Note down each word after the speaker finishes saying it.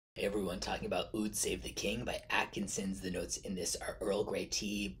Hey everyone, talking about Oud Save the King by Atkinsons. The notes in this are Earl Grey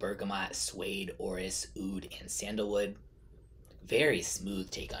tea, bergamot, suede, orris, oud, and sandalwood. Very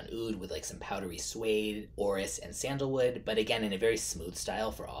smooth take on oud with like some powdery suede, orris, and sandalwood, but again in a very smooth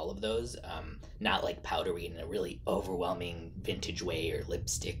style for all of those. Not like powdery in a really overwhelming vintage way or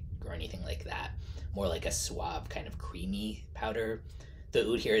lipstick or anything like that. More like a suave kind of creamy powder. The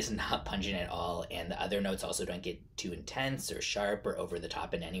oud here is not pungent at all, and the other notes also don't get too intense or sharp or over the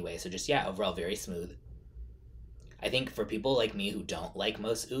top in any way. So just yeah, overall very smooth. I think for people like me who don't like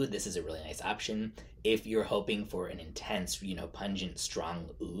most oud, this is a really nice option. If you're hoping for an intense, pungent, strong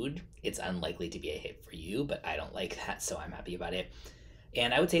oud, it's unlikely to be a hit for you, but I don't like that, so I'm happy about it.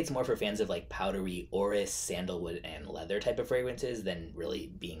 And I would say it's more for fans of like powdery orris, sandalwood, and leather type of fragrances than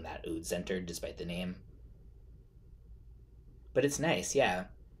really being that oud centered, despite the name. But it's nice, yeah.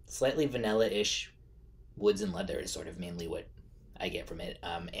 Slightly vanilla-ish woods and leather is sort of mainly what I get from it.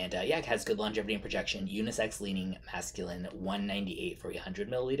 And yeah, it has good longevity and projection. Unisex leaning masculine, 198 for a 100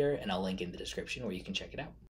 milliliter, and I'll link in the description where you can check it out.